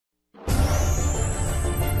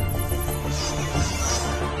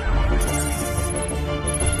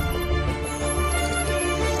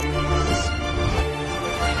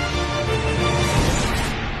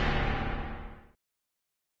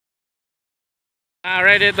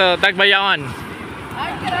Ready to Tagbayaon.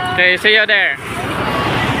 Okay, see you there.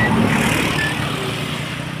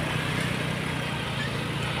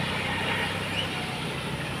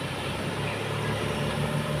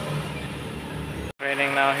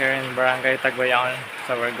 Raining now here in Barangay Tagbayaon,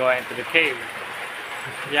 so we're going to the cave.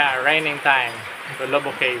 Yeah, raining time. The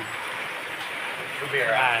Lobo cave.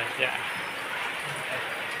 Yeah.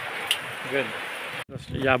 Good. There's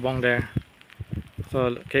Jiabong there.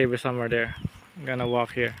 So cave is somewhere there. I'm gonna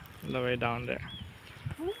walk here, all the way down there.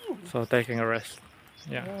 So taking a rest.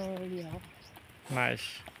 Yeah. Nice.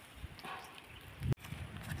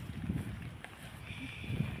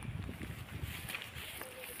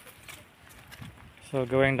 So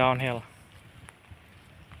going downhill.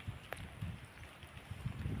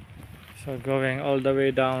 So going all the way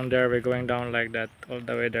down there, we're going down like that, all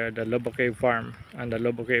the way there, the Lobo Cave farm, and the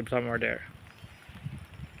Lobo Cave somewhere there.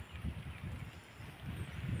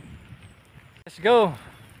 Let's go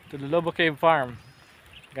to the Lobo Cave farm.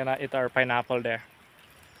 Gonna eat our pineapple there.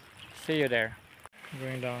 See you there.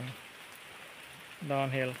 Going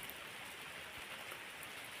downhill.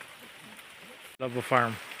 Lobo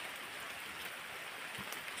farm.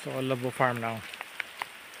 So Lobo farm now.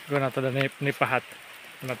 Going to the Nipa hut.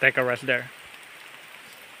 Gonna take a rest there.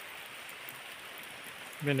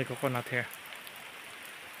 Bini coconut here.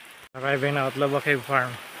 Arriving now at Lobo Cave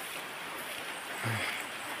farm.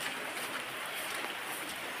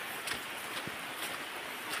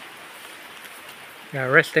 Yeah,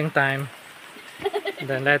 resting time.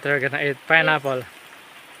 Then later gonna eat pineapple.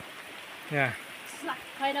 Yeah.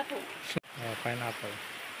 Pineapple. Oh, pineapple.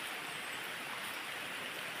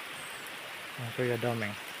 Kuya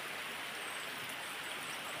Doming.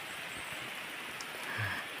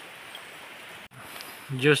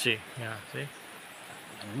 Juicy. Yeah, see?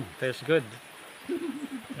 Tastes good.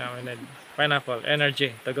 Now we need pineapple.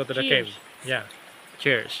 Energy to go to the cave. Yeah.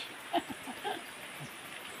 Cheers.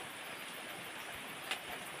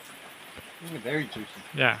 Very juicy.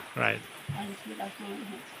 Yeah, right.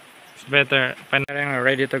 It's better. We're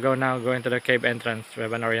ready to go now, going to the cave entrance. We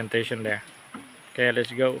have an orientation there. Okay,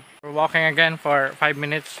 let's go. We're walking again for 5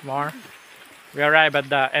 minutes more. We arrive at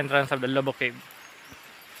the entrance of the Lobo Cave.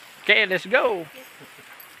 Okay, let's go.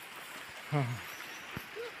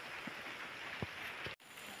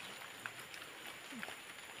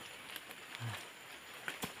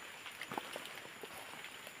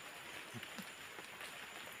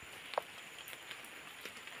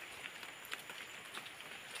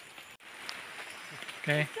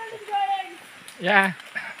 Okay. Yeah.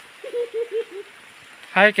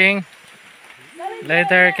 Hiking.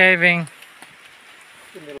 Later caving.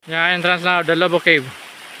 Yeah, entrance now, the Lobo Cave.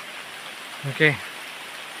 Okay.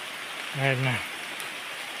 Right now.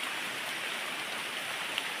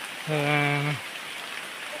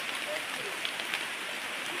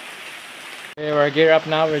 Okay, we're gear up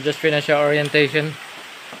now. We just finished our orientation.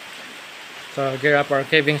 So gear up our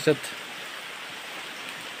caving suit.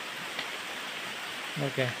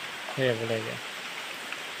 Okay, here we go.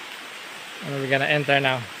 And we're gonna enter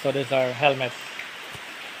now. So these are helmets.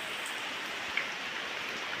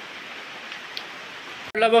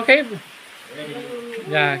 Lobo Cave.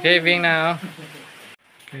 Yeah, caving now.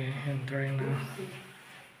 Okay, entering now.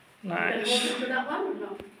 Nice.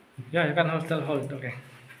 Yeah, you can still hold. Okay.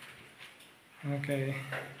 Okay.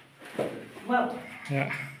 Well.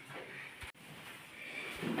 Yeah.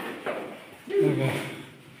 Okay.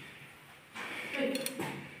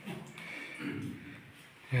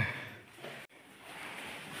 Yeah.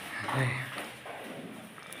 Okay.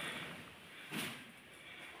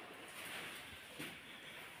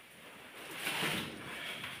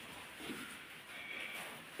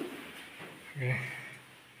 Okay.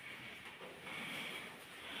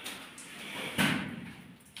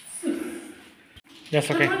 Yes,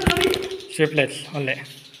 okay. Triplets only.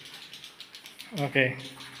 Okay.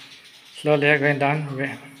 Slowly going down.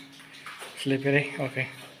 Okay. Slippery. Okay.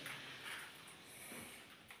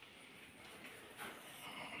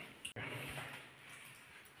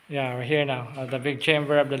 Yeah, we're here now at the big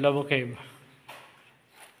chamber of the Lobo Cave.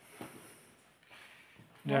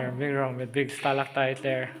 There, big room with big stalactite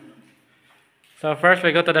there. So first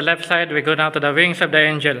we go to the left side, we go now to the wings of the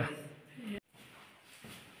angel.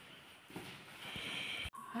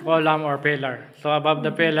 Column or pillar. So above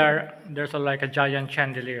the pillar, there's like a giant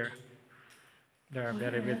chandelier. They're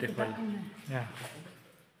very beautiful. Yeah.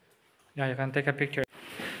 Yeah, you can take a picture.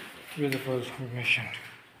 Beautiful formation.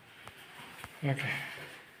 Okay.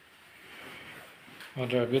 Oh,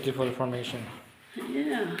 they're beautiful formation.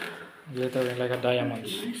 Yeah. Glittering like a diamond.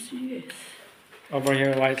 Nice, yes. Over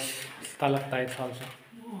here, white stalactites also.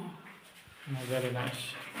 Oh. Very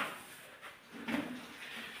nice.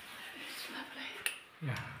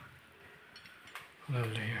 Yeah.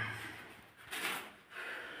 Lovely here.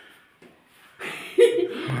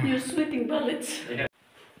 You're sweating bullets.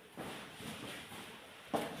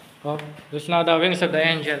 Oh, there's now the wings of the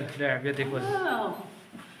angel. There, beautiful. Wow.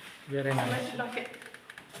 Very nice.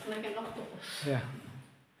 Like an octopus. Yeah.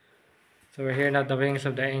 So we're here now the wings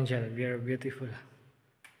of the angel. Very beautiful.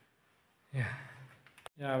 Yeah.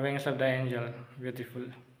 Yeah, wings of the angel. Beautiful.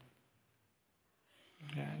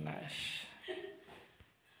 Yeah, nice.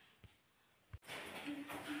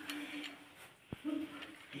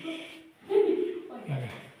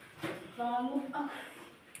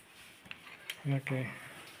 Okay.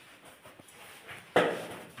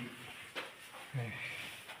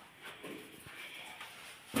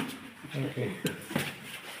 Okay.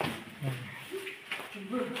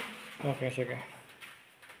 Okay, it's okay.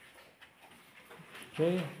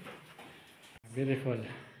 Okay. Beautiful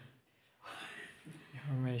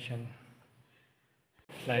information.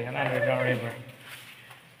 It's like an underground river.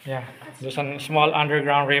 Yeah, there's a small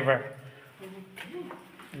underground river.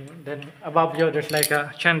 Then above you, there's like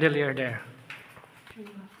a chandelier there.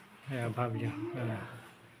 Yeah, above you.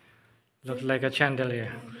 Looks like a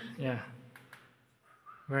chandelier. Yeah.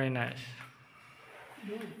 Very nice.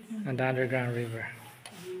 And the underground river.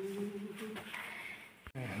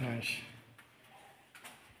 Yeah, nice.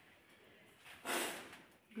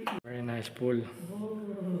 Very nice pool.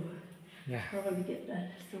 Oh, Yeah. probably get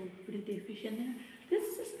that so pretty fish in there.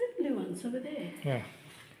 This is the little ones over there. Yeah.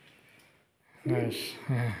 Nice.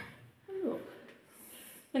 Yeah. Look,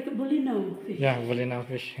 like a bolino fish. Yeah, Volina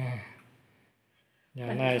fish.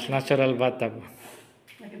 Yeah, nice. Natural bathtub.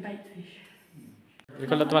 Like a bite fish. We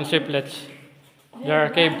call that one shiplets. They are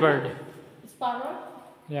cave bird. Sparrow?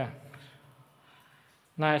 Yeah.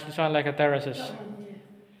 Nice. This one like a terraces.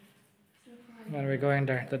 When we're going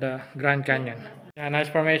there to the Grand Canyon. Yeah, nice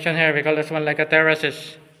formation here. We call this one like a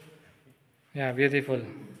terraces. Yeah, beautiful.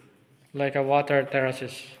 Like a water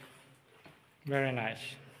terraces. Very nice.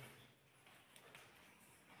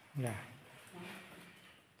 Yeah.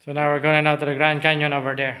 So now we're going out to the Grand Canyon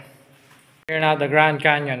over there. Here now the Grand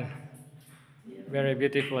Canyon. Very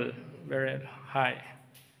beautiful. Very high.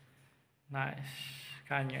 Nice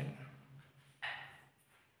canyon.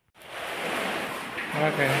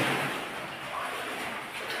 Okay.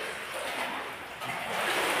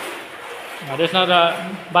 Now this is not a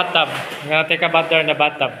bathtub. We're gonna take a bath there in the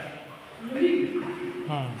bathtub.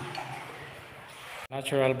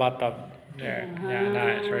 Natural bathtub. There. Yeah,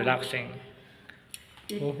 nice. Relaxing.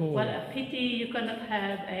 Ooh. What a pity you cannot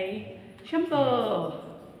have a shampoo.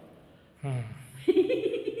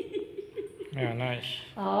 Yeah, nice.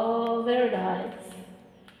 Oh, very nice.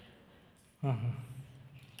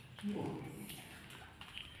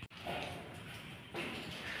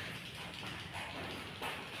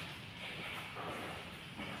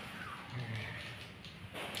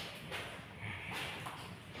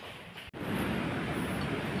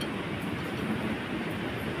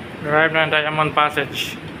 We arrived on Diamond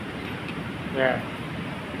Passage. There.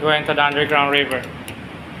 Going to the underground river.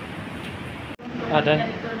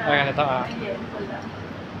 Then? Ayan, ito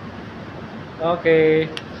Okay,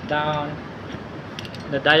 down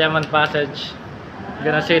the Diamond Passage. You're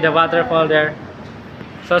gonna see the waterfall there.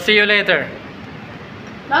 So see you later.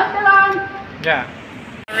 Not long. Yeah.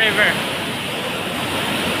 River.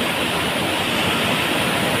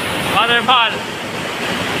 Waterfall.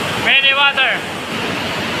 Many water.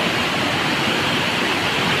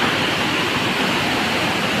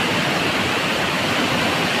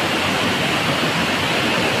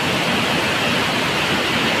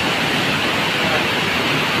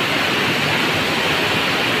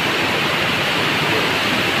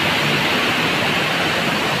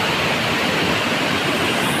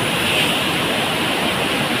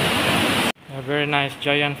 A very nice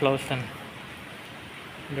giant floatston.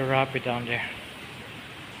 The rapid down there.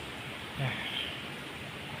 Yeah.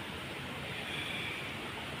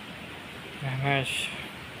 Yeah, nice.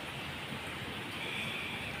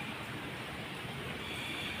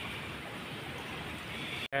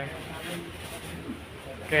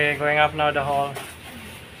 Okay, going up now the hall.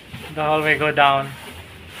 The hallway go down.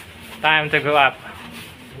 Time to go up.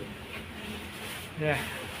 Yeah.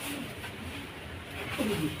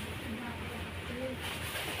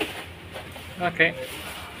 Okay.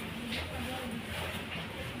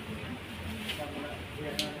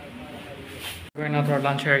 Going out to our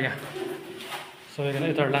lunch area. So we're gonna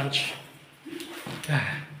eat our lunch. Okay,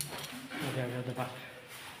 we're at the back.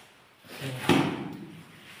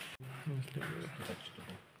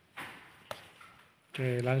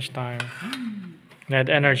 Okay, lunchtime. Need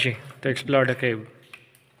energy to explore the cave.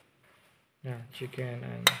 Yeah, chicken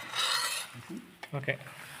and Okay.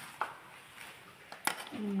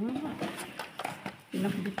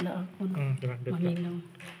 Pinakbitla ako no. Pinakbitla. Maminaw.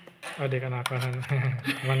 Oh, di ka nakahan.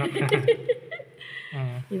 Manok.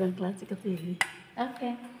 Ibang klase kasi.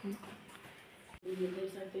 Okay. Bibigay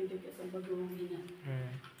sa atin dito sa bagong hina.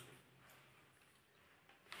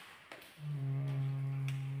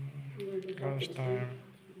 Lunch time.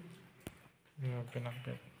 Yeah,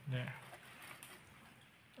 pinakbit. Yeah.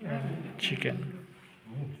 And chicken.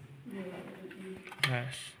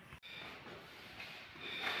 Nice.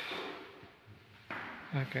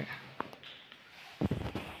 Okay.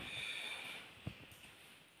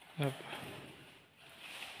 Up.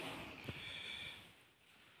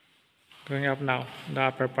 Going up now, the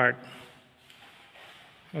upper part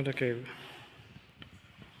of the cave.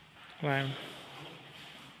 Climb.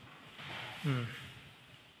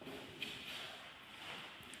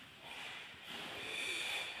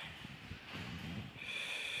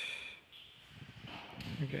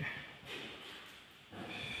 Okay.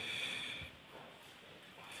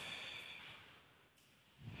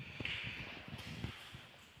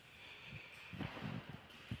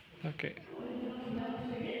 Okay.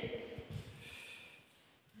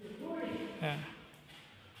 Yeah.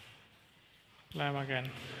 Climb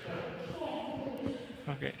again.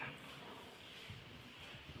 Okay.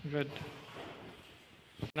 Good.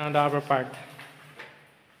 Now the upper part.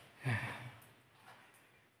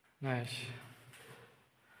 Nice.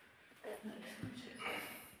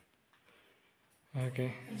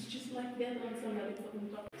 Okay. It's just like that on somebody put on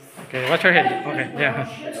top. Okay, watch your head. Okay, yeah.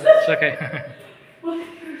 It's okay.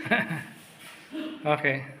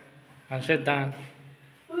 Okay. And sit down.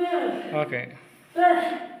 Okay.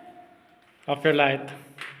 Off your light.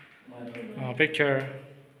 Picture.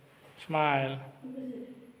 Smile.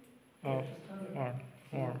 Oh,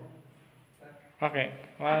 more. Okay.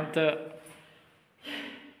 1, 2.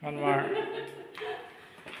 One more.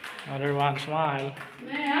 Other one. Smile.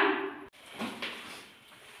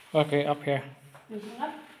 Okay, up here.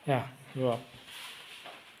 Yeah, go up.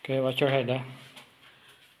 Okay, watch your head.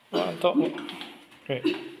 1, 2. Okay.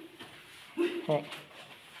 Oh.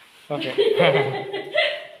 Okay.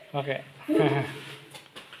 Okay.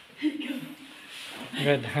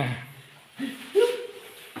 Good.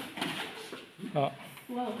 Oh.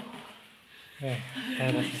 Wow. Okay.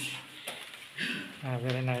 Terraces.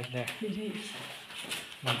 Very nice there. It is.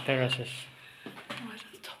 Terraces. Oh, it's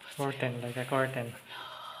on top of Curtain, like a curtain.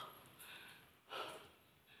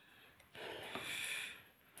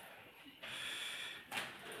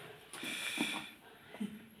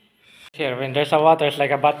 Here, when there's a water, it's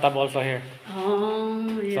like a bathtub also here.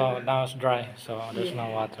 Oh, yeah. So now it's dry, so there's no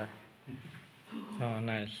water. So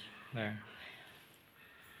nice there.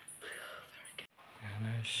 Yeah,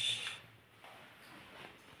 nice.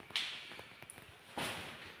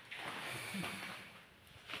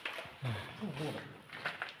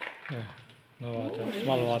 Yeah, no water,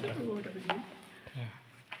 small water.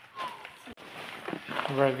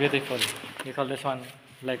 Very beautiful. We call this one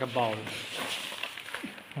like a bowl.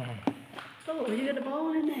 Oh, you got a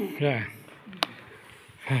ball in there.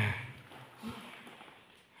 Yeah.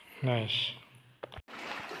 Nice.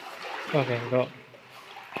 Okay, go.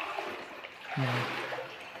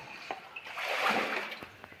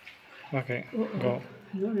 Okay, go.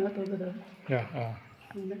 No, not over there. Yeah.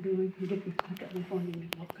 I'm not doing. You didn't. I got my phone in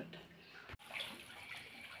the pocket.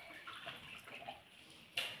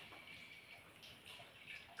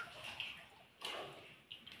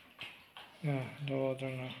 Yeah, the water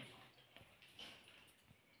now.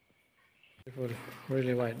 Beautiful,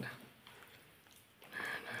 really wide.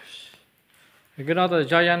 Nice. You go now to the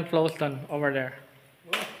giant flowstone over there.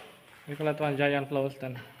 We call that one giant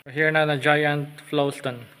flowstone. Here now the giant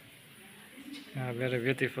flowstone. Yeah, very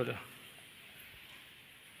beautiful.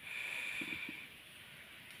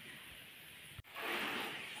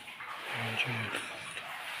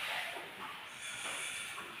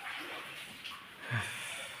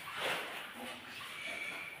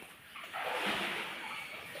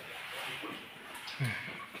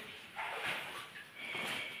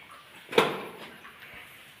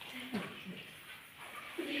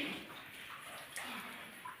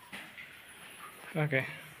 Okay.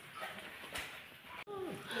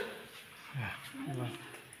 Yeah.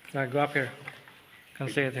 So go up here. Can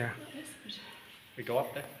see it here. We go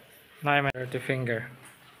up there. Now I'm at the finger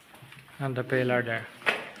and the pillar there.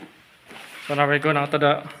 So now we go now to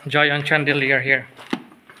the giant chandelier here.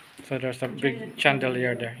 So there's a big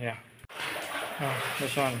chandelier there, yeah. Oh,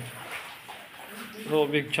 this one. Real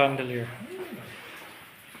big chandelier.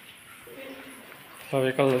 So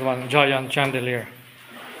we call this one giant chandelier.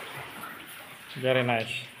 Very nice.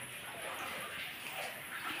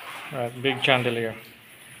 Right, big chandelier.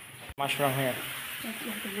 Mushroom here. That's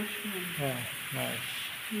like a mushroom. Yeah, nice.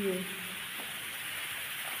 Here.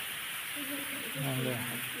 And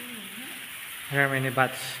here are many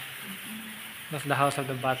bats. That's the house of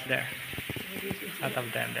the bats there. Out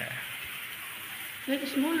of them there. They're the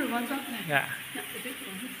smaller ones, aren't they? Yeah. Not the big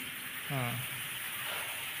ones.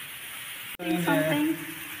 And Something.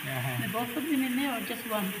 yeah, Are both of them in there or just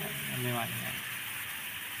one? only one. Yeah.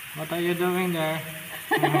 What are you doing there?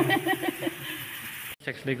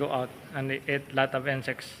 Insects, they go out and they eat a lot of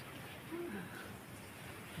insects.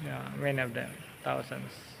 Yeah, many of them,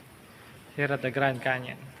 thousands. Here at the Grand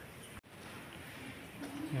Canyon.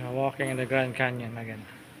 Yeah, walking in the Grand Canyon again.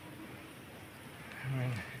 I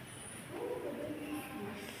mean,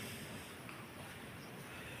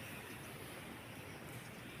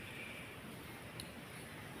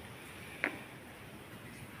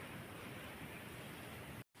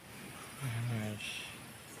 nice.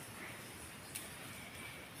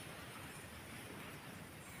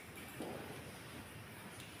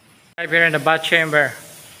 Right here in the bat chamber,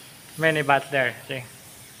 many bats there. See.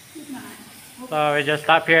 So we just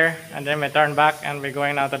stop here and then we turn back and we're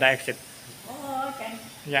going now to the exit. Oh, okay.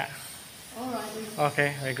 Yeah. Alright.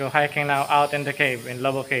 Okay, we go hiking now out in the cave, in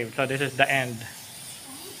Lobo Cave. So this is the end.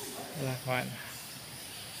 That one.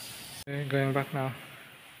 Okay, going back now.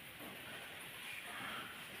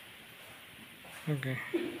 Okay.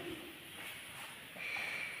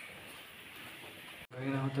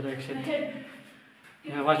 Going now to the exit.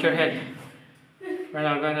 Yeah, watch your head. We're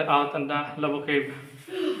now going out on the Lobo Cave.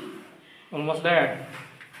 Almost there.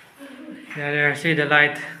 Yeah, there. See the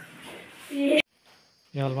light.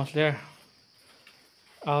 You're almost there.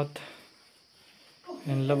 Out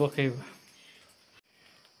in Lobo Cave.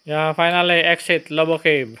 Yeah, finally exit Lobo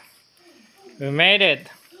Cave. We made it.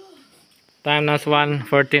 Time now is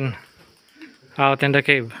 1:14. Out in the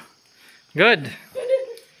cave. Good.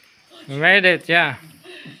 We made it, yeah.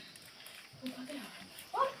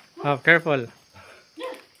 Oh, careful.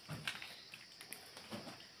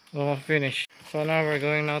 Almost finished. So now we're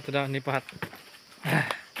going now to the Nipahat.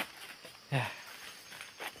 Yeah.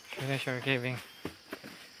 Finish our caving.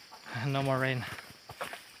 No more rain.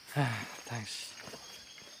 Thanks.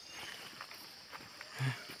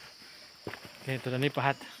 Okay, to the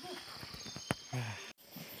Nipahat.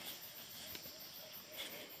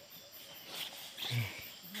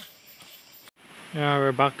 Yeah,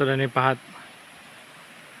 we're back to the Nipahat.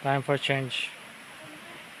 Time for change.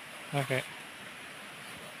 Okay.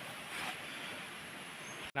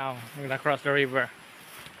 Now we're gonna cross the river.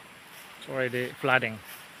 It's already flooding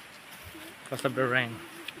because of the rain.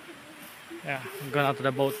 Yeah, we're going out to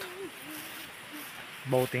the boat.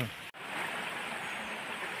 Boating.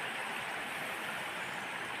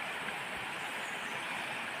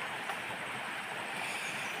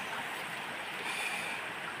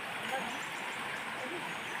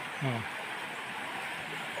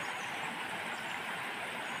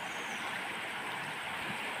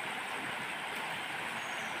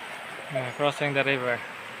 Yeah, crossing the river.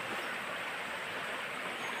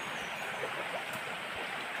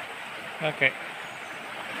 Okay.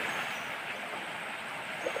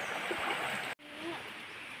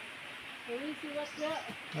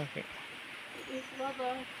 Okay.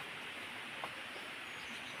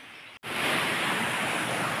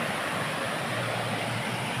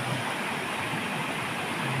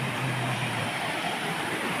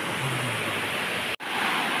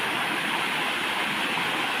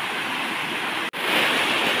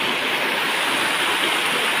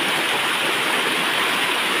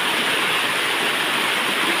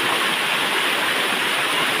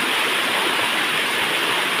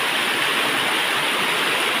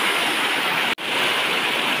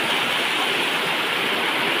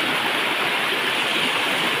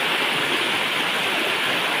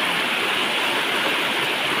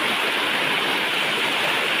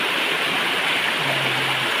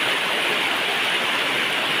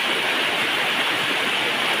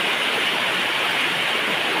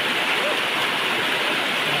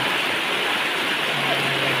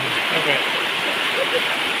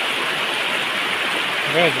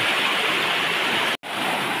 Good.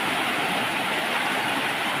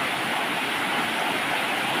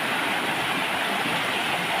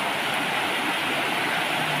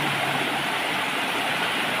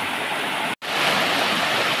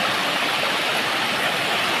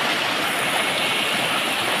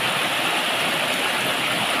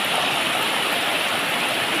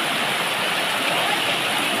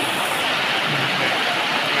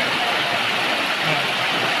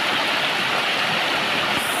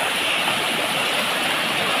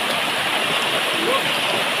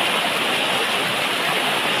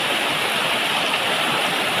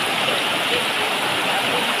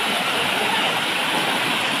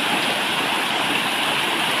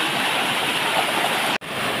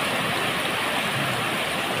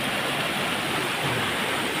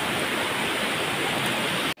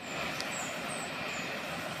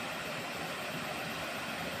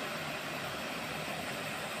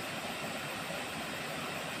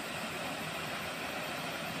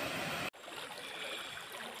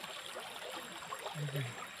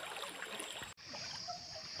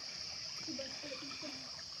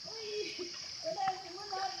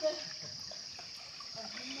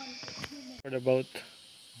 For the boat.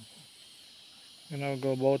 You know,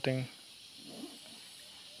 go boating.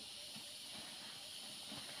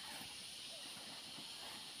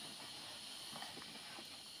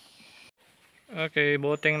 Okay,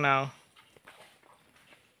 boating now.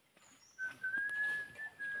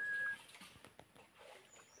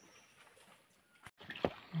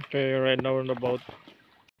 Okay, right now we're on the boat.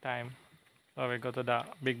 Time. So we go to the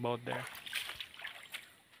big boat there.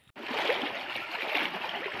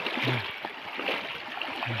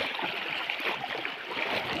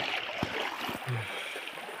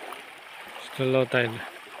 Still low tide.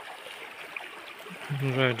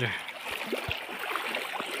 Right there.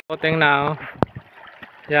 Boating now.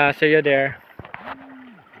 Yeah, see you there.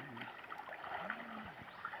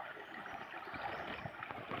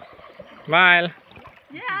 Smile.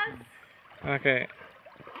 Yes. Okay.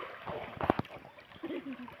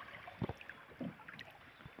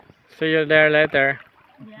 See you there later.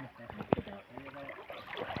 Yeah.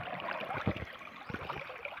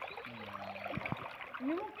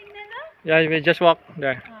 You walking there now? Yeah, we just walk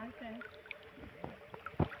there. Ah, okay.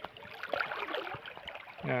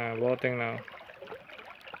 Yeah, boating now.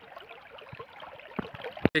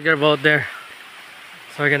 Bigger boat there.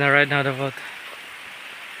 So we're gonna ride now the boat.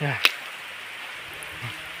 Yeah.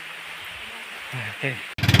 Okay.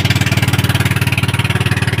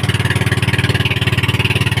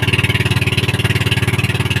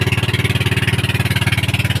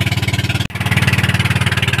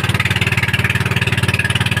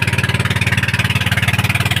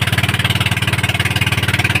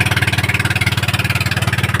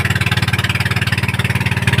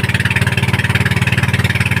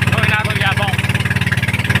 Going na to Jiabong.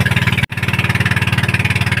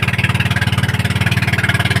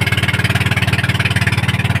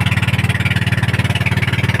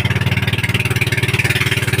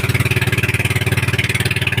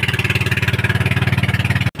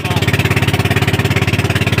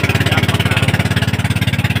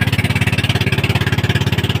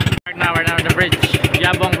 Now we're now on the bridge,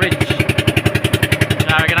 Jiabong Bridge.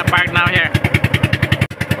 Now we're gonna park now here.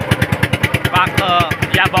 Back to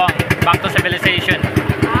Jiabong, back to civilization.